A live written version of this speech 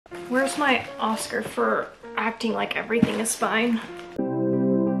Where's my Oscar for acting like everything is fine?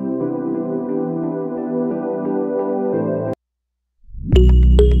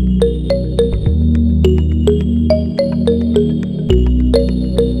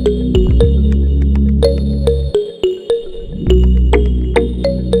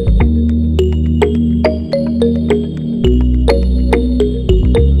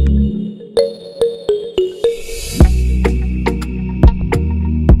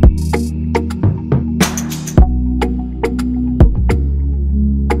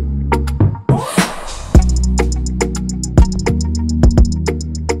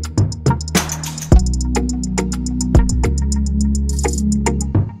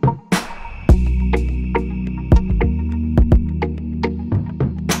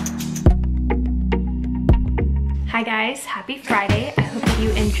 Hi guys, happy Friday. I hope that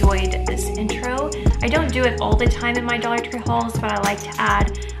you enjoyed this intro. I don't do it all the time in my Dollar Tree hauls, but I like to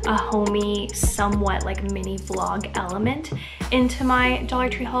add a homey, somewhat like mini vlog element into my Dollar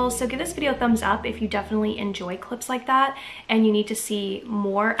Tree hauls. So give this video a thumbs up if you definitely enjoy clips like that and you need to see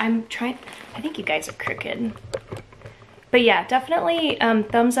more. I think you guys are crooked. But yeah, definitely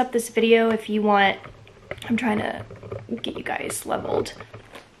thumbs up this video if you want. I'm trying to get you guys leveled.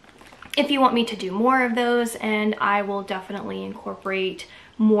 If you want me to do more of those, and I will definitely incorporate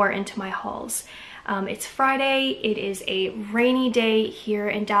more into my hauls. It's Friday, it is a rainy day here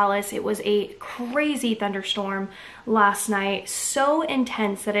in Dallas. It was a crazy thunderstorm last night, so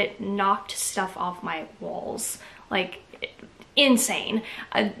intense that it knocked stuff off my walls, like insane.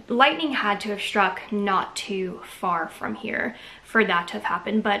 Lightning had to have struck not too far from here for that to have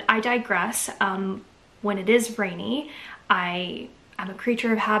happened, but I digress. When it is rainy, I'm a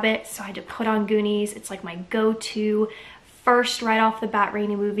creature of habit, so I had to put on Goonies. It's like my go-to first right off the bat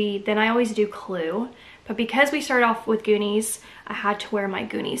rainy movie. Then I always do Clue. But because we started off with Goonies, I had to wear my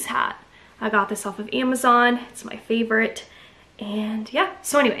Goonies hat. I got this off of Amazon. It's my favorite. And yeah,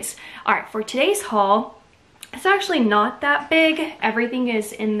 so anyways. All right, for today's haul, it's actually not that big. Everything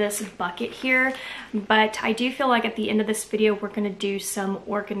is in this bucket here. But I do feel like at the end of this video, we're gonna do some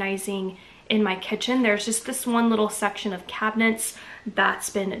organizing in my kitchen. There's just this one little section of cabinets that's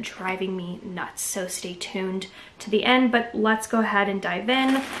been driving me nuts, so stay tuned to the end, but let's go ahead and dive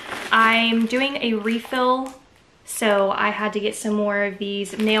in. I'm doing a refill, so I had to get some more of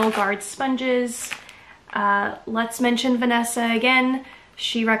these nail guard sponges. Let's mention Vanessa again.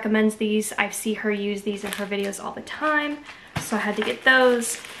 She recommends these. I see her use these in her videos all the time, so I had to get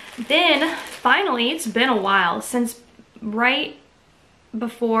those. Then finally, it's been a while since right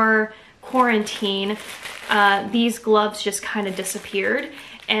before quarantine, these gloves just kind of disappeared,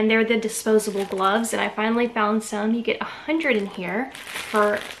 and they're the disposable gloves, and I finally found some. You get 100 in here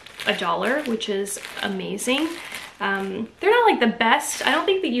for $1, which is amazing. They're not like the best. I don't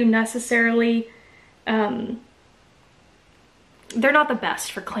think that you necessarily they're not the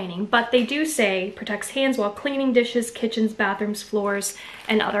best for cleaning, but they do say protects hands while cleaning dishes, kitchens, bathrooms, floors,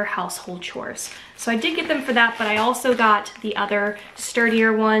 and other household chores. So I did get them for that, but I also got the other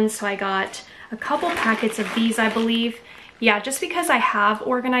sturdier ones. So I got a couple packets of these, I believe. Yeah, just because I have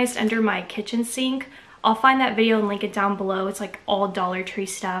organized under my kitchen sink, I'll find that video and link it down below. It's like all Dollar Tree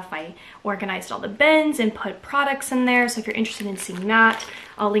stuff. I organized all the bins and put products in there. So if you're interested in seeing that,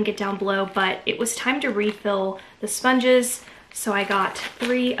 I'll link it down below. But it was time to refill the sponges, so I got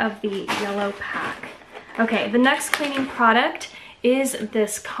 3 of the yellow pack. Okay, the next cleaning product is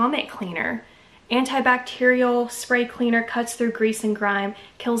this Comet Cleaner. Antibacterial spray cleaner, cuts through grease and grime,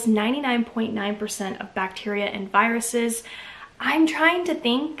 kills 99.9% of bacteria and viruses. I'm trying to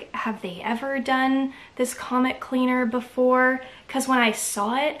think, have they ever done this Comet Cleaner before? Because when I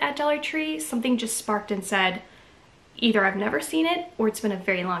saw it at Dollar Tree, something just sparked and said, either I've never seen it or it's been a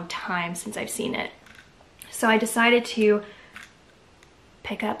very long time since I've seen it. So I decided to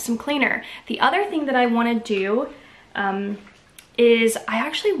pick up some cleaner. The other thing that I want to do is I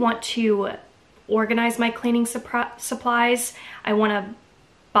actually want to organize my cleaning supplies. I want to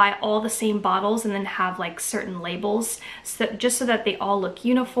buy all the same bottles and then have like certain labels, just so that they all look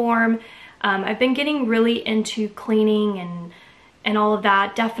uniform. I've been getting really into cleaning and all of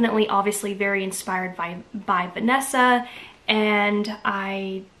that. Definitely, obviously very inspired by Vanessa, and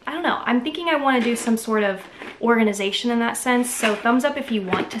I don't know, I'm thinking I want to do some sort of organization in that sense. So thumbs up if you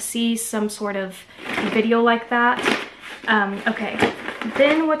want to see some sort of video like that. Okay,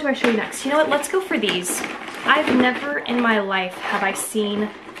 then what do I show you next? You know what, let's go for these. I've never in my life have I seen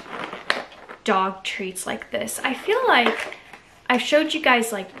dog treats like this. I feel like I've showed you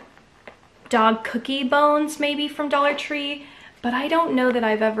guys like dog cookie bones maybe from Dollar Tree, but I don't know that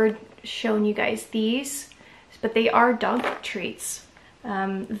I've ever shown you guys these, but they are dog treats.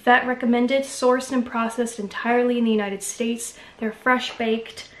 Vet recommended, sourced and processed entirely in the United States. They're fresh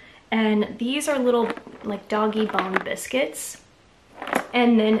baked, and these are little like doggy bone biscuits.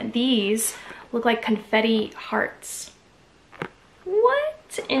 And then these look like confetti hearts.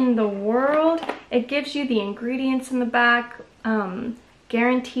 What in the world? It gives you the ingredients in the back,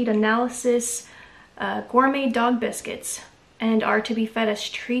 guaranteed analysis, gourmet dog biscuits, and are to be fed as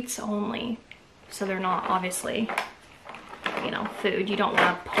treats only. So they're not obviously, you know, food. You don't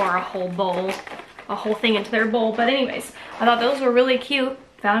want to pour a whole thing into their bowl. But anyways, I thought those were really cute.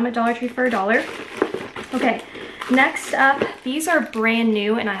 Found them at Dollar Tree for $1. Okay, next up, these are brand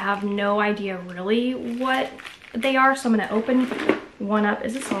new and I have no idea really what they are. So I'm gonna open one up.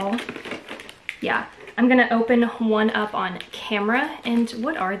 Is this all? Yeah, I'm gonna open one up on camera. And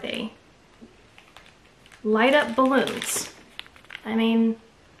what are they? Light up balloons. I mean,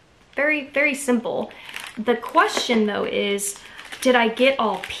 very, very simple. The question though is, did I get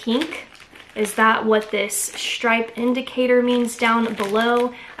all pink? Is that what this stripe indicator means down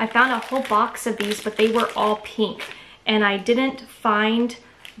below? I found a whole box of these, but they were all pink. And I didn't find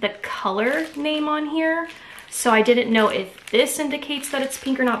the color name on here. So I didn't know if this indicates that it's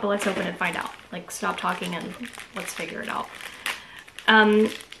pink or not, but let's open and find out. Like, stop talking and let's figure it out.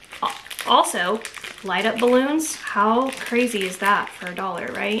 Also, light up balloons. How crazy is that for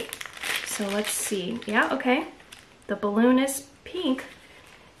 $1, right? So let's see. Yeah, okay. The balloon is pink.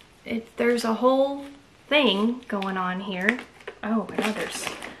 There's a whole thing going on here. Oh my god,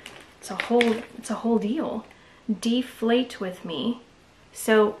 it's a whole deal. Deflate with me.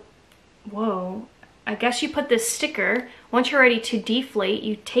 So, whoa. I guess you put this sticker, once you're ready to deflate,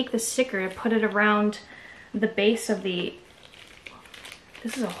 you take the sticker and put it around the base of the,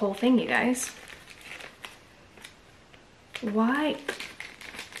 this is a whole thing, you guys. Why?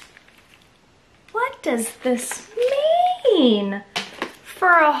 What does this mean? For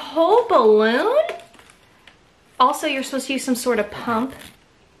a whole balloon? Also, you're supposed to use some sort of pump,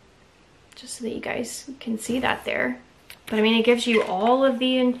 just so that you guys can see that there. But I mean, it gives you all of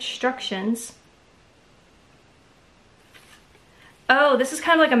the instructions. Oh, this is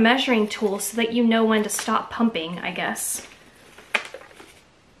kind of like a measuring tool so that you know when to stop pumping, I guess.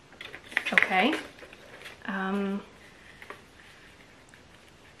 Okay.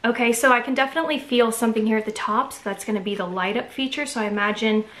 Okay, so I can definitely feel something here at the top, so that's gonna be the light up feature. So I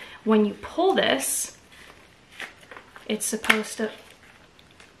imagine when you pull this, it's supposed to,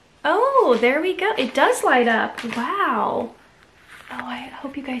 oh, there we go. It does light up, wow. Oh, I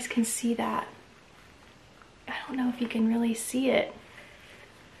hope you guys can see that. I don't know if you can really see it,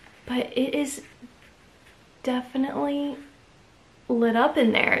 but it is definitely lit up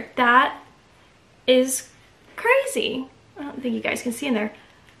in there. That is crazy. I don't think you guys can see in there.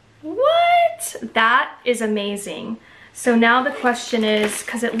 What? That is amazing. So now the question is,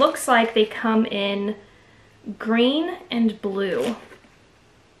 because it looks like they come in green and blue.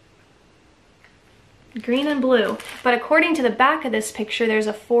 Green and blue. But according to the back of this picture, there's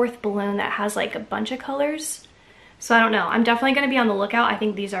a fourth balloon that has like a bunch of colors. So I don't know. I'm definitely going to be on the lookout. I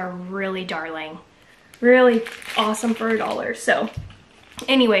think these are really darling. Really awesome for $1. So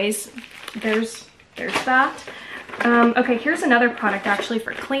anyways, there's that. Okay, here's another product actually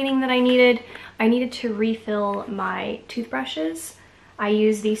for cleaning that I needed. I needed to refill my toothbrushes. I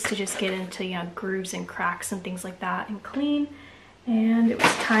use these to just get into, you know, grooves and cracks and things like that and clean. And it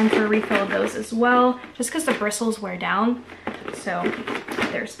was time for a refill of those as well, just because the bristles wear down. So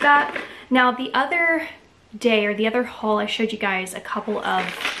there's that. Now the other day, or the other haul, I showed you guys a couple of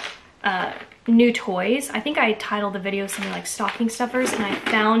new toys. I think I titled the video something like stocking stuffers, and I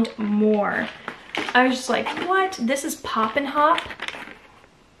found more. I was just like, what? This is Pop and Hop,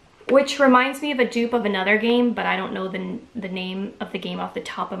 which reminds me of a dupe of another game, but I don't know the name of the game off the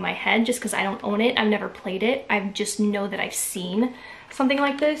top of my head just because I don't own it. I've never played it. I just know that I've seen something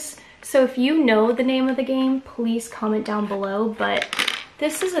like this. So if you know the name of the game, please comment down below. But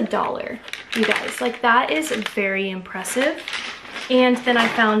this is $1, you guys. Like, that is very impressive. And then I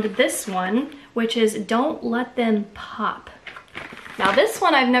found this one, which is Don't Let Them Pop. Now this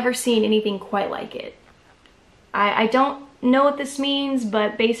one, I've never seen anything quite like it. I don't know what this means,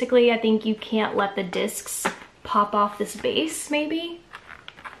 but basically I think you can't let the discs pop off this base, maybe?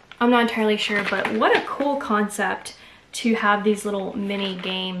 I'm not entirely sure, but what a cool concept to have these little mini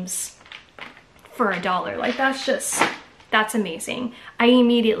games for $1. Like, that's amazing. I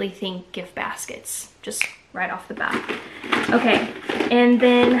immediately think gift baskets, just right off the bat. Okay, and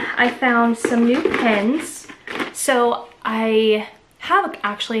then I found some new pens. So I have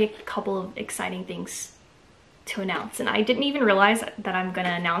actually a couple of exciting things to announce, and I didn't even realize that I'm gonna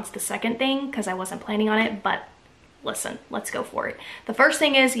announce the second thing because I wasn't planning on it, but listen, let's go for it. The first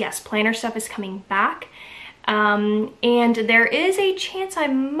thing is, yes, planner stuff is coming back. And there is a chance I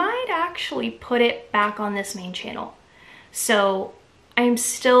might actually put it back on this main channel. So I'm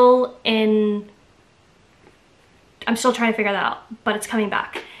still trying to figure that out, but it's coming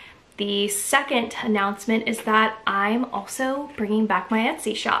back. The second announcement is that I'm also bringing back my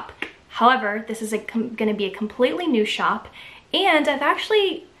Etsy shop. However, this is going to be a completely new shop, and I've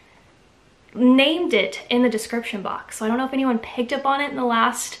actually named it in the description box. So I don't know if anyone picked up on it in the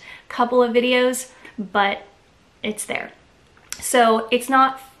last couple of videos, but it's there. So it's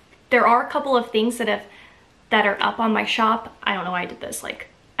not, there are a couple of things that are up on my shop. I don't know why I did this, like,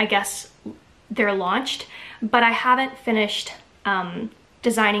 I guess they're launched, but I haven't finished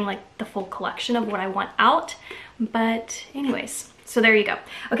designing like the full collection of what I want out. But anyways, so there you go.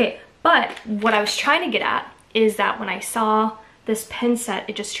 Okay, but what I was trying to get at is that when I saw this pen set,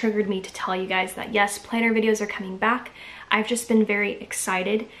 it just triggered me to tell you guys that yes, planner videos are coming back. I've just been very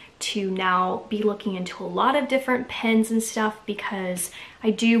excited to now be looking into a lot of different pens and stuff, because I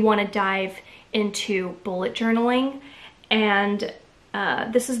do want to dive into bullet journaling. And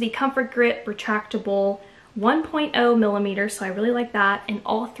this is the Comfort Grip retractable 1.0 millimeter, so I really like that. And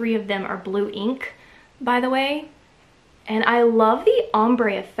all three of them are blue ink, by the way. And I love the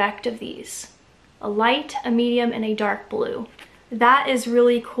ombre effect of these. A light, a medium, and a dark blue. That is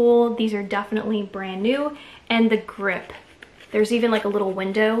really cool. These are definitely brand new. And the grip. There's even like a little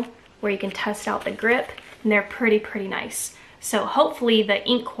window where you can test out the grip, and they're pretty nice. So hopefully the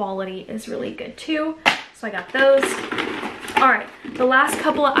ink quality is really good too. So I got those. All right, the last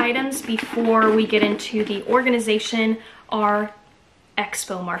couple of items before we get into the organization are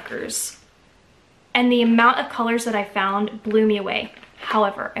expo markers. And the amount of colors that I found blew me away.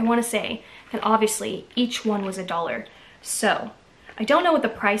 However, I want to say that obviously each one was $1. So I don't know what the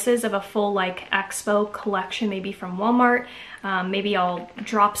price is of a full like expo collection, maybe from Walmart. Maybe I'll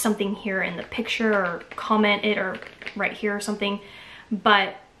drop something here in the picture or comment it or right here or something.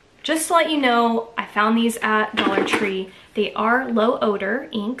 But just to let you know, I found these at Dollar Tree. They are low odor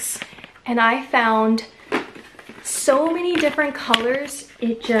inks, and I found so many different colors.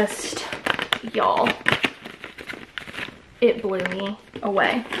 It just, y'all, it blew me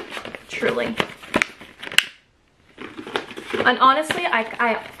away, truly. And honestly,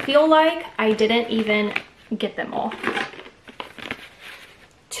 I feel like I didn't even get them all.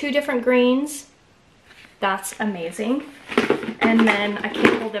 2 different greens, that's amazing. And then I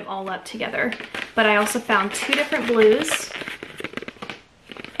can't hold them all up together. But I also found 2 different blues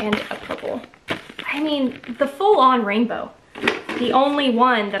and a purple. I mean, the full-on rainbow. The only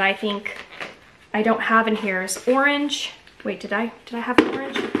one that I think I don't have in here is orange. Wait, did I have an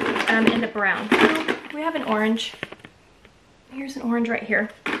orange? And the brown. No, we have an orange. Here's an orange right here.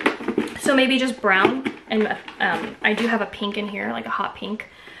 So maybe just brown, and I do have a pink in here, like a hot pink.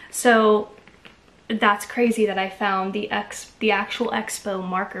 So that's crazy that I found the actual Expo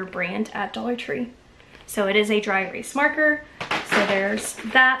marker brand at Dollar Tree. So it is a dry erase marker. So there's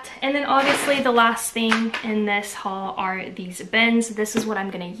that. And then obviously the last thing in this haul are these bins. This is what I'm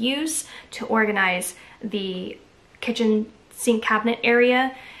gonna use to organize the kitchen sink cabinet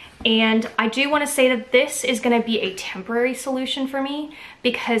area. And I do want to say that this is going to be a temporary solution for me,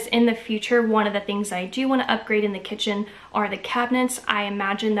 because in the future, one of the things I do want to upgrade in the kitchen are the cabinets. I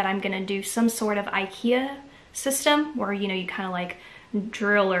imagine that I'm going to do some sort of IKEA system where, you know, you kind of like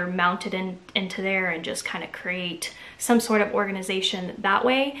drill or mount it into there and just kind of create some sort of organization that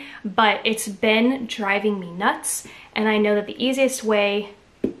way. But it's been driving me nuts, and I know that the easiest way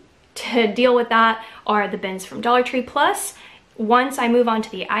to deal with that are the bins from Dollar Tree. Plus, once I move on to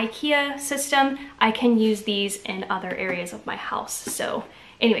the IKEA system, I can use these in other areas of my house. So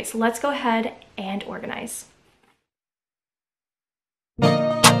anyways, let's go ahead and organize.